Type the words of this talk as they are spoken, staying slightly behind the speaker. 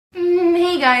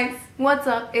guys, what's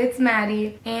up? It's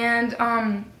Maddie, and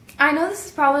I know this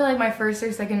is probably like my first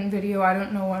or second video. I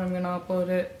don't know when I'm gonna upload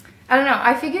it. I don't know.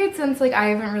 I figured since like I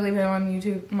haven't really been on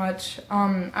YouTube much,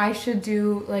 I should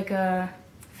do like a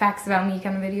facts about me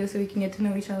kind of video so we can get to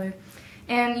know each other.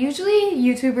 And usually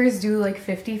YouTubers do like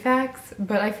 50 facts,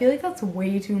 but I feel like that's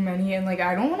way too many, and like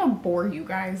I don't want to bore you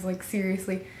guys, like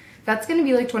seriously. That's gonna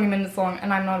be like 20 minutes long,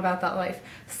 and I'm not about that life.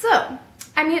 So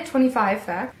I'm at 25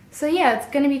 facts. So yeah, it's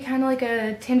gonna be kind of like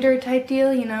a Tinder type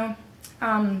deal, you know.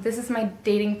 This is my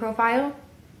dating profile.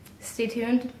 Stay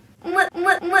tuned.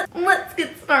 Let's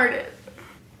get started.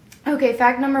 Okay,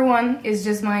 fact number 1 is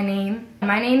just my name.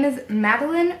 My name is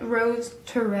Madeline Rose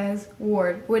Therese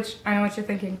Ward, which I know what you're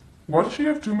thinking. Why does she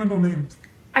have 2 middle names?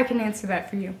 I can answer that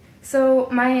for you. So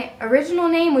my original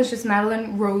name was just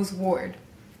Madeline Rose Ward,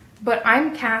 but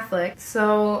I'm Catholic,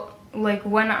 so like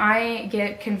when I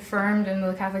get confirmed into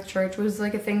the Catholic Church, which is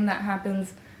like a thing that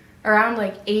happens around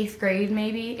like 8th grade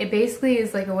maybe. It basically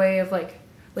is like a way of like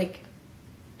I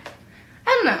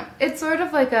don't know. It's sort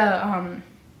of like a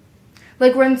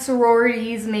like when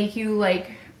sororities make you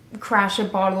like crash a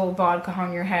bottle of vodka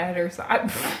on your head or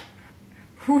something.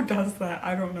 Who does that?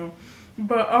 I don't know.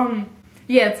 But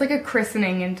yeah, it's like a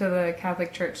christening into the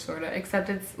Catholic Church sort of, except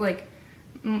it's like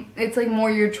more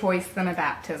your choice than a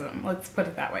baptism. Let's put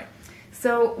it that way.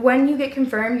 So when you get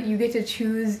confirmed, you get to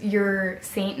choose your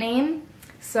saint name.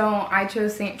 So I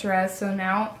chose Saint Therese, so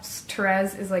now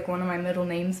Therese is like one of my middle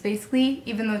names basically,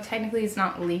 even though technically it's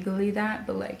not legally that,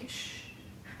 but like shh.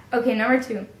 Okay, number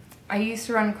 2. I used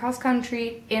to run cross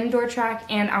country, indoor track,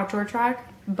 and outdoor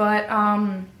track, but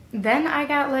then I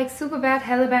got like super bad,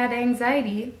 hella bad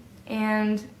anxiety,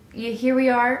 and yeah, here we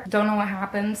are. Don't know what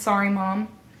happened. Sorry, Mom.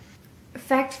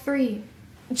 Fact 3.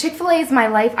 Chick-fil-A is my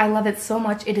life. I love it so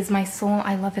much. It is my soul.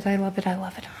 I love it. I love it. I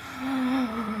love it.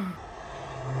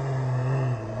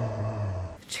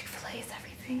 Chick-fil-A is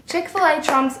everything. Chick-fil-A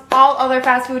trumps all other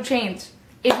fast food chains.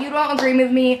 If you don't agree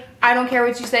with me, I don't care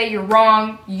what you say. You're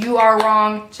wrong. You are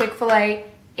wrong. Chick-fil-A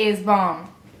is bomb.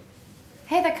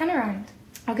 Hey, that kind of rhymed.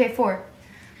 Okay, 4.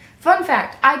 Fun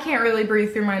fact, I can't really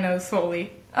breathe through my nose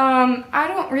fully. I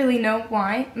don't really know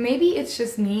why. Maybe it's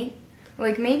just me.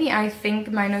 Like, maybe I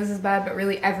think my nose is bad, but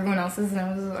really everyone else's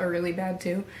noses are really bad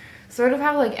too. Sort of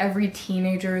how, like, every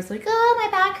teenager is like, oh,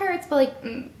 my back hurts, but, like,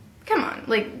 come on.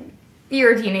 Like,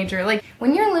 you're a teenager. Like,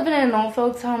 when you're living in an old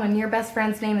folks' home and your best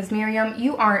friend's name is Miriam,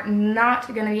 you are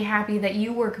not gonna be happy that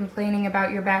you were complaining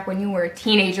about your back when you were a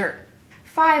teenager.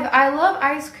 5, I love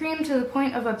ice cream to the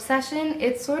point of obsession.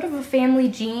 It's sort of a family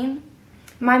gene.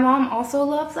 My mom also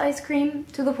loves ice cream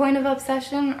to the point of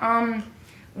obsession.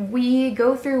 We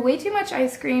go through way too much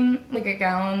ice cream, like a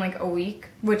gallon, like a week,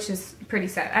 which is pretty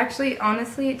sad. Actually,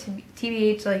 honestly,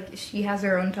 TBH, like, she has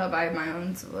her own tub, I have my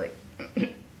own, so like.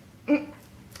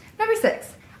 Number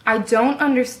 6, I don't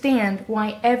understand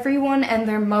why everyone and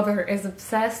their mother is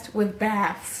obsessed with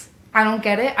baths. I don't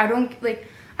get it. I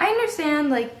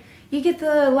understand, like, you get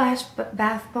the Lash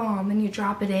bath bomb and you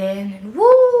drop it in and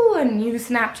woo, and you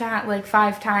Snapchat like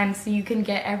 5 times so you can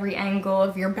get every angle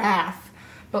of your bath.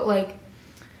 But like,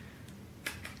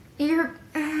 you're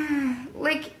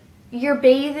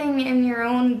bathing in your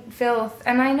own filth.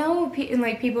 And I know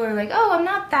people are like, oh, I'm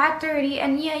not that dirty,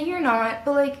 and yeah, you're not,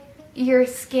 but like your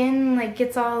skin like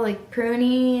gets all like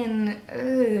pruny and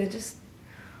just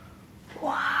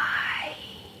why?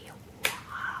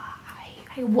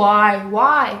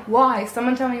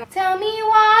 Someone tell me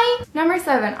why. Number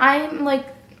 7, I'm like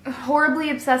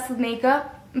horribly obsessed with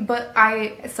makeup, but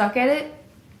I suck at it.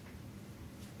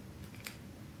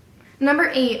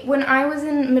 Number 8, when I was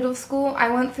in middle school, I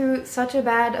went through such a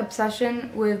bad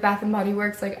obsession with Bath & Body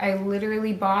Works. Like, I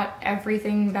literally bought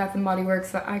everything Bath & Body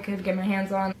Works that I could get my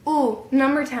hands on. Ooh,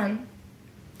 number 10.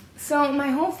 So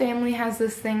my whole family has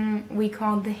this thing we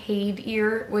call the Hade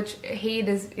ear, which Hade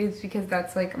is because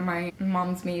that's like my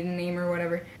mom's maiden name or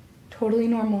whatever. Totally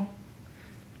normal.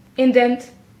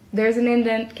 Indent. There's an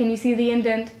indent. Can you see the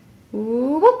indent?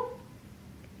 Ooh, whoop.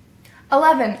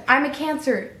 11. I'm a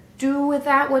Cancer. Do with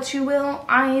that what you will.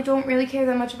 I don't really care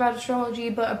that much about astrology,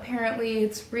 but apparently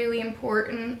it's really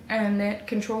important and it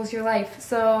controls your life.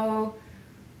 So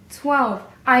 12.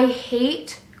 I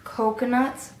hate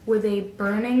coconuts with a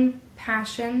burning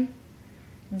passion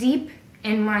deep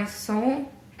in my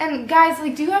soul. And guys,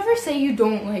 like, do you ever say you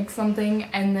don't like something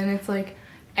and then it's like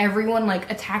everyone like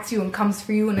attacks you and comes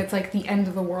for you and it's like the end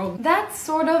of the world? That's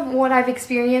sort of what I've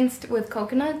experienced with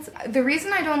coconuts. The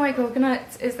reason I don't like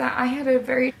coconuts is that I had a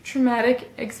very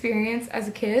traumatic experience as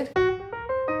a kid.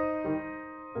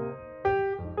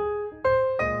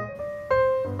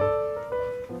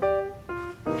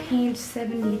 Page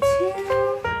 72.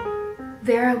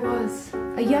 There I was,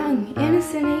 A young,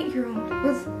 innocent 8-year-old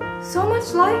with so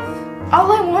much life.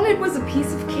 All I wanted was a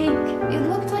piece of cake. It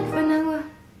looked like vanilla.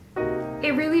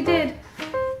 It really did.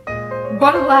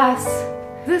 But alas,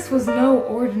 this was no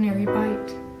ordinary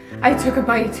bite. I took a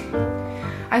bite.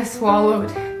 I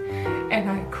swallowed. And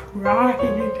I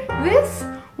cried. This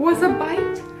was a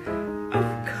bite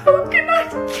of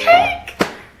coconut cake.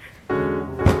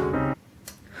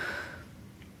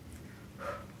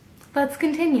 Let's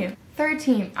continue.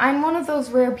 13. I'm one of those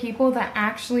rare people that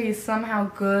actually is somehow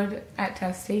good at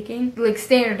test taking. Like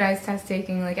standardized test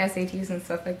taking, like SATs and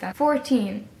stuff like that.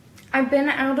 14. I've been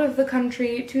out of the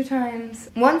country 2 times.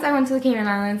 Once I went to the Cayman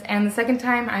Islands, and the second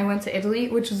time I went to Italy,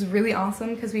 which was really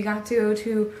awesome because we got to go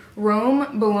to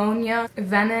Rome, Bologna,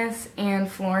 Venice, and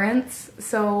Florence.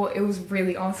 So it was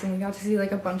really awesome. We got to see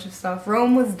like a bunch of stuff.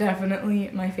 Rome was definitely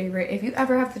my favorite. If you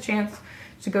ever have the chance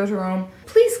to go to Rome,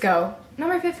 please go.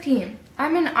 Number 15.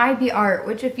 I'm in IB Art,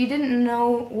 which if you didn't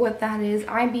know what that is,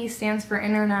 IB stands for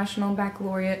International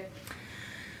Baccalaureate,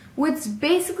 which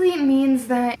basically means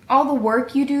that all the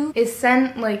work you do is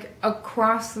sent like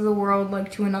across the world,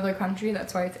 like to another country.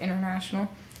 That's why it's International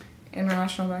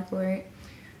Baccalaureate.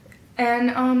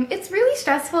 And it's really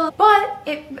stressful, but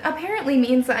it apparently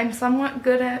means that I'm somewhat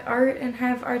good at art and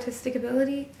have artistic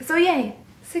ability. So yay.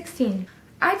 16.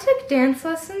 I took dance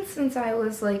lessons since I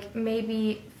was like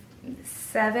maybe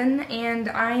 7, and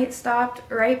I stopped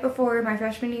right before my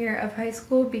freshman year of high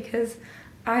school because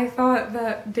I thought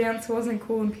that dance wasn't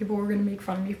cool and people were gonna make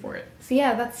fun of me for it. So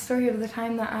yeah, that's the story of the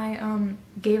time that I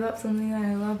gave up something that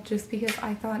I loved just because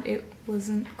I thought it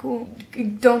wasn't cool.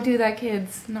 Don't do that,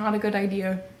 kids. Not a good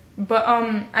idea. But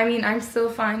I mean, I'm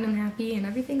still fine and happy and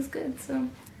everything's good, so.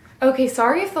 Okay,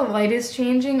 sorry if the light is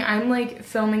changing. I'm like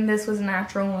filming this with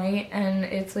natural light and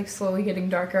it's like slowly getting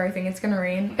darker. I think it's gonna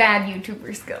rain. Bad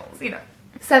YouTuber skills, you know.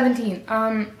 17.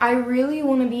 I really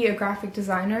want to be a graphic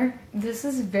designer. This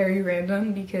is very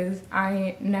random because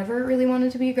I never really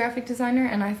wanted to be a graphic designer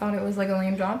and I thought it was like a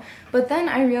lame job. But then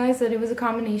I realized that it was a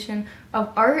combination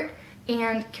of art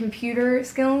and computer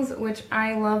skills, which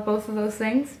I love both of those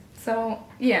things. So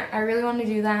yeah, I really want to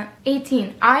do that.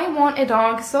 18. I want a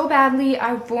dog so badly.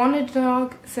 I've wanted a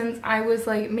dog since I was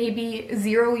like maybe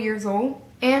 0 years old.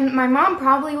 And my mom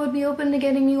probably would be open to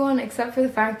getting me one, except for the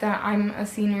fact that I'm a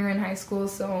senior in high school,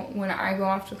 so when I go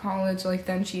off to college, like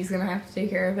then she's gonna have to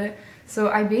take care of it. So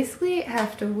I basically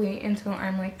have to wait until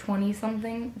I'm like 20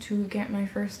 something to get my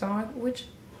first dog, which,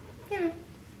 you know,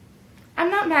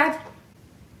 I'm not mad.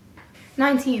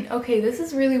 19. Okay, this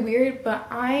is really weird, but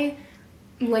I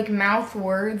like mouth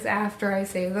words after I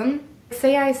say them.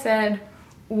 Say I said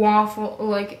waffle,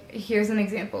 like here's an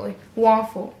example, like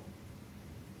waffle.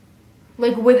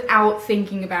 Like without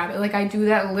thinking about it. Like I do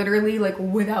that literally like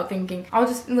without thinking. I'll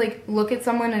just like look at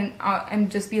someone and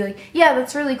just be like, yeah,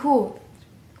 that's really cool.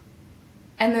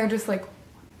 And they're just like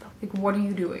what are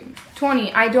you doing?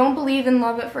 20. I don't believe in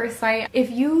love at first sight. If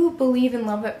you believe in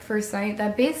love at first sight,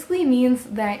 that basically means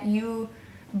that you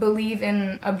believe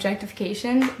in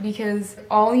objectification because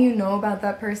all you know about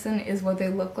that person is what they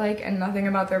look like and nothing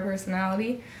about their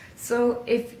personality. So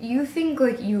if you think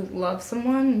like you love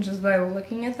someone just by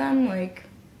looking at them, like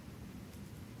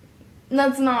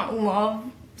that's not love.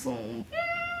 So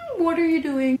what are you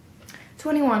doing?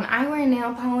 21. I wear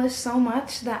nail polish so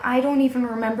much that I don't even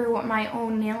remember what my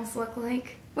own nails look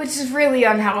like, which is really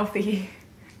unhealthy.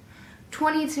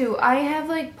 22. I have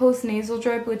like postnasal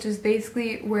drip, which is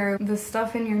basically where the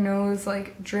stuff in your nose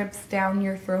like drips down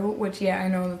your throat, which yeah, I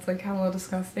know that's like hella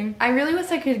disgusting. I really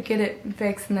wish I could get it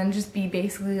fixed and then just be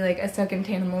basically like a second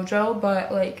Tana Mojo,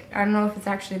 but like I don't know if it's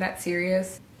actually that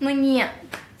serious. Like yeah,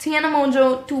 Tana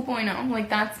Mojo 2.0, like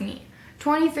that's me.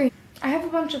 23. I have a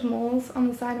bunch of moles on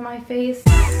the side of my face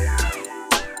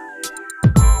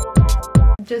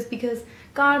just because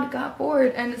God got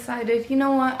bored and decided, you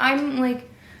know what, I'm like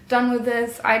done with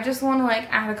this. I just want to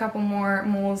like add a couple more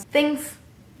moles. Thanks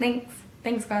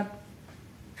God.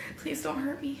 Please don't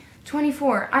hurt me.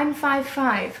 24. I'm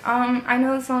 5'5". I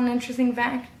know it's not an interesting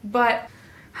fact, but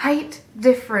height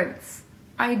difference.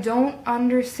 I don't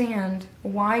understand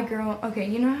why okay,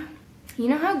 you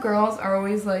know how girls are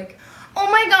always like,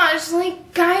 oh my gosh,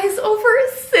 like guys over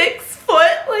 6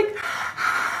 foot,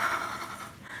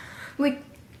 like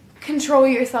control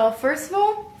yourself. First of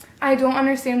all, I don't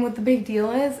understand what the big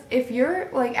deal is. If you're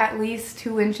like at least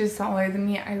 2 inches taller than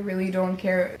me, I really don't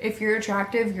care. If you're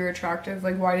attractive, you're attractive.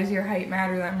 Like why does your height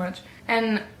matter that much?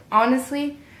 And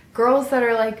honestly, girls that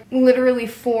are like literally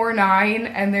 4'9"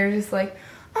 and they're just like,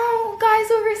 oh,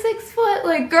 guys over 6 foot,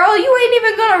 like girl, you ain't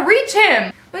even gonna reach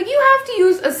him. Like you have to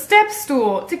use a step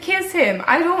stool to kiss him.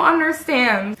 I don't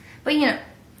understand. But you know,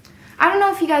 I don't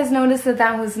know if you guys noticed that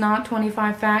that was not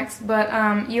 25 facts,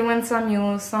 but you win some, you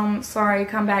lose some. Sorry,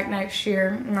 come back next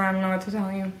year. I don't know what to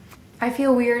tell you. I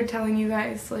feel weird telling you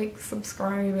guys, like,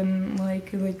 subscribe and, like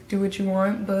do what you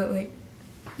want, but, like,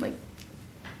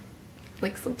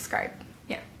 subscribe.